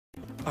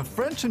A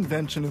French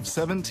invention of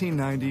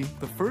 1790,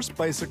 the first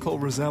bicycle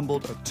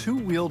resembled a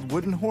two-wheeled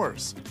wooden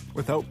horse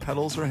without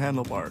pedals or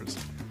handlebars.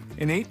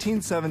 In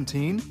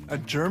 1817, a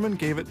German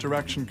gave it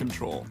direction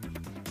control.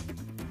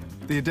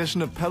 The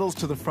addition of pedals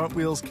to the front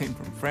wheels came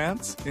from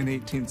France in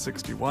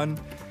 1861.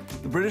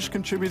 The British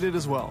contributed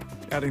as well,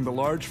 adding the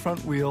large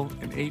front wheel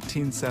in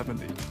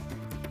 1870.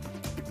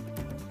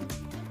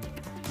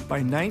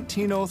 By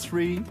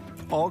 1903,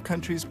 all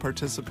countries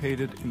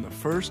participated in the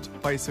first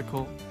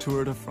bicycle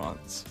Tour de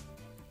France.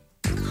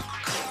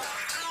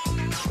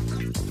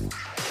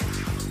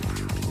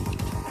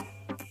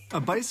 A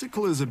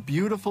bicycle is a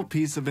beautiful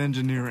piece of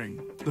engineering.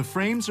 The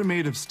frames are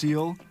made of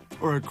steel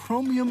or a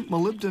chromium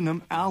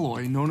molybdenum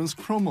alloy known as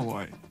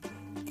chromalloy.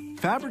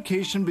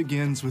 Fabrication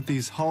begins with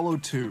these hollow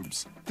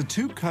tubes. The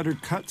tube cutter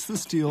cuts the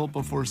steel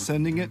before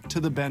sending it to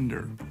the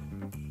bender.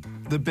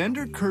 The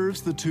bender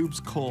curves the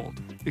tubes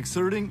cold,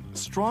 exerting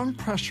strong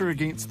pressure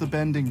against the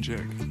bending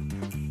jig.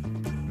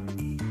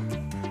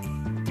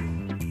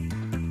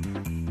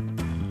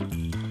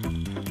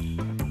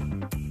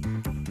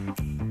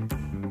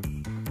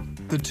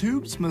 The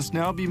tubes must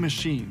now be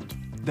machined,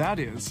 that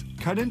is,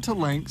 cut into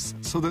lengths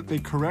so that they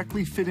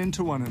correctly fit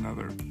into one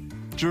another.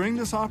 During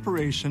this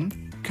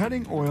operation,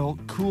 cutting oil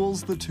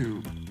cools the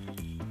tube.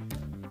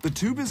 The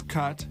tube is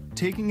cut,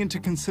 taking into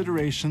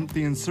consideration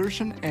the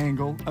insertion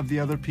angle of the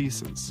other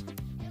pieces.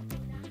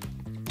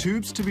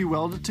 Tubes to be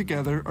welded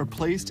together are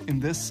placed in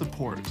this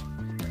support.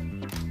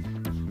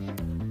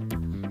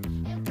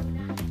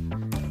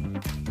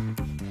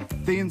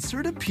 They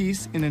insert a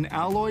piece in an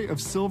alloy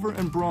of silver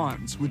and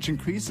bronze, which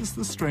increases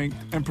the strength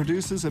and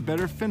produces a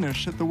better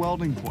finish at the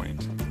welding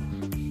point.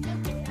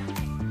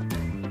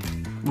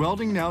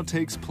 Welding now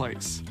takes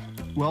place.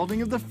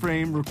 Welding of the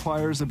frame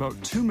requires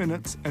about 2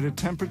 minutes at a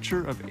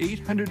temperature of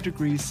 800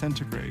 degrees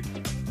centigrade.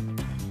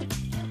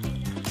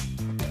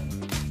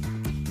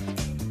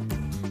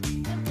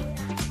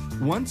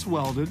 Once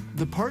welded,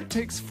 the part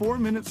takes 4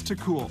 minutes to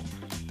cool.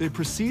 They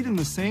proceed in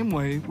the same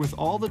way with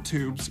all the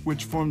tubes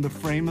which form the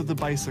frame of the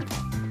bicycle.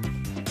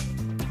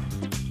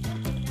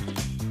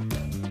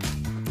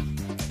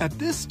 At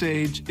this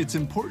stage, it's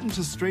important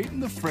to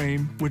straighten the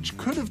frame, which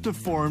could have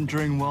deformed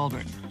during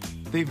welding.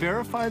 They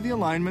verify the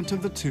alignment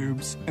of the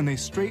tubes and they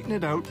straighten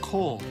it out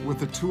cold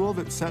with a tool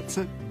that sets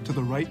it to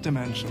the right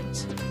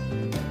dimensions.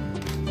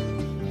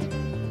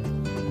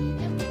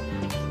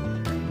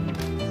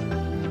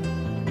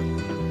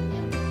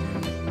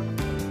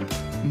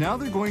 Now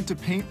they're going to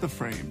paint the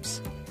frames.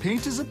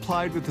 Paint is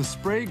applied with a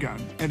spray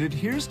gun and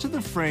adheres to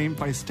the frame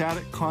by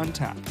static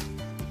contact.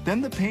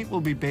 Then the paint will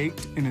be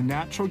baked in a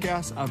natural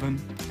gas oven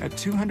at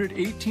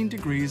 218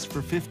 degrees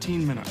for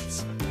 15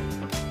 minutes.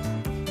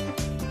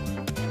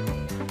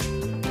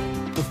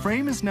 The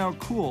frame is now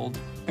cooled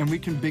and we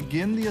can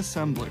begin the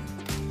assembly.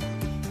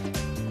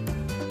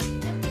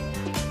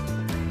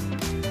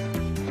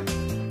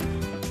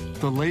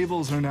 The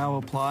labels are now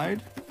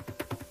applied.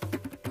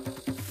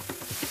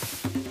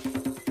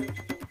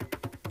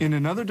 In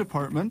another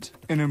department,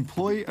 an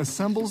employee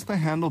assembles the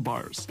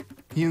handlebars.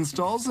 He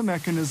installs the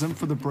mechanism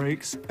for the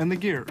brakes and the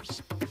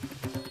gears.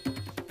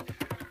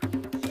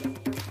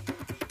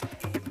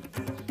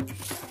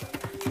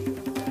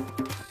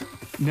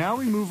 Now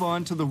we move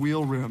on to the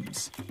wheel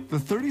rims. The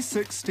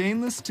 36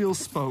 stainless steel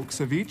spokes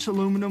of each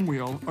aluminum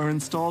wheel are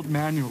installed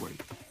manually.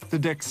 The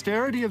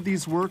dexterity of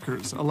these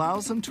workers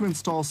allows them to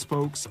install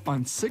spokes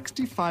on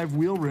 65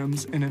 wheel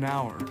rims in an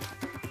hour.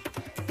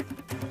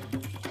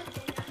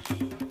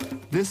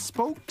 This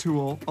spoke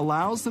tool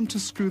allows them to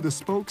screw the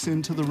spokes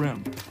into the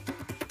rim.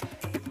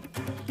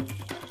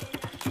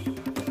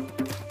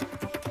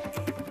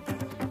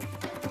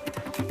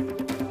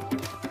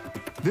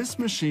 This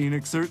machine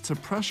exerts a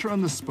pressure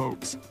on the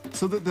spokes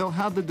so that they'll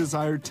have the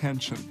desired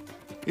tension.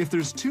 If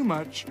there's too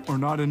much or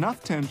not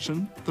enough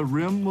tension, the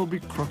rim will be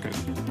crooked.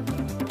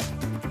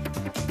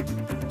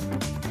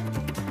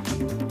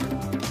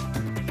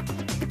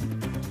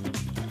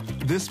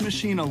 This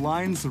machine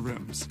aligns the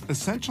rims,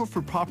 essential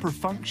for proper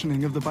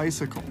functioning of the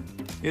bicycle.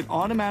 It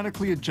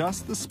automatically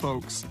adjusts the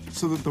spokes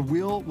so that the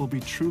wheel will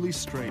be truly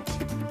straight.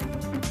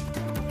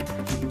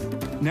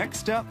 Next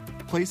step,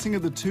 placing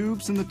of the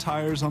tubes and the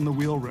tires on the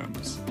wheel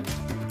rims.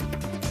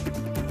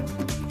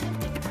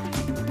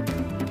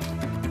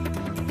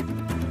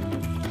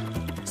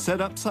 Set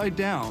upside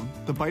down,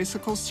 the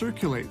bicycle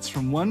circulates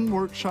from one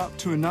workshop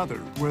to another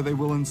where they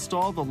will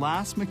install the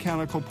last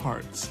mechanical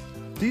parts.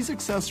 These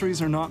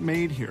accessories are not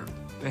made here.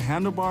 The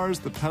handlebars,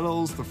 the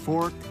pedals, the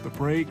fork, the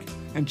brake,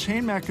 and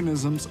chain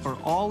mechanisms are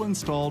all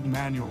installed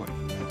manually.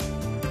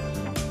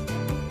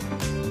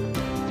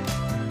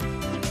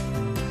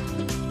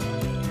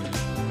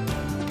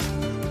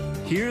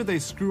 Here they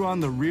screw on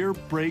the rear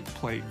brake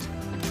plate.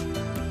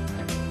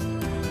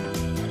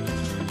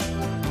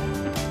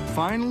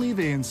 Finally,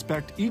 they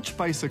inspect each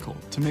bicycle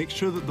to make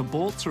sure that the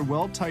bolts are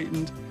well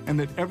tightened and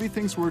that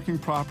everything's working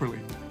properly.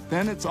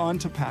 Then it's on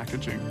to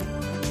packaging.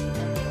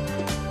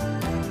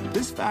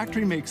 This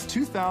factory makes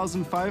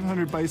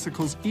 2,500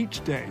 bicycles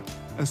each day,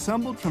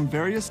 assembled from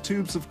various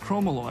tubes of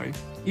chromalloy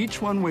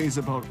Each one weighs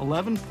about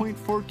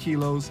 11.4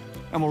 kilos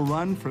and will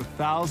run for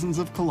thousands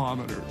of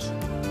kilometers.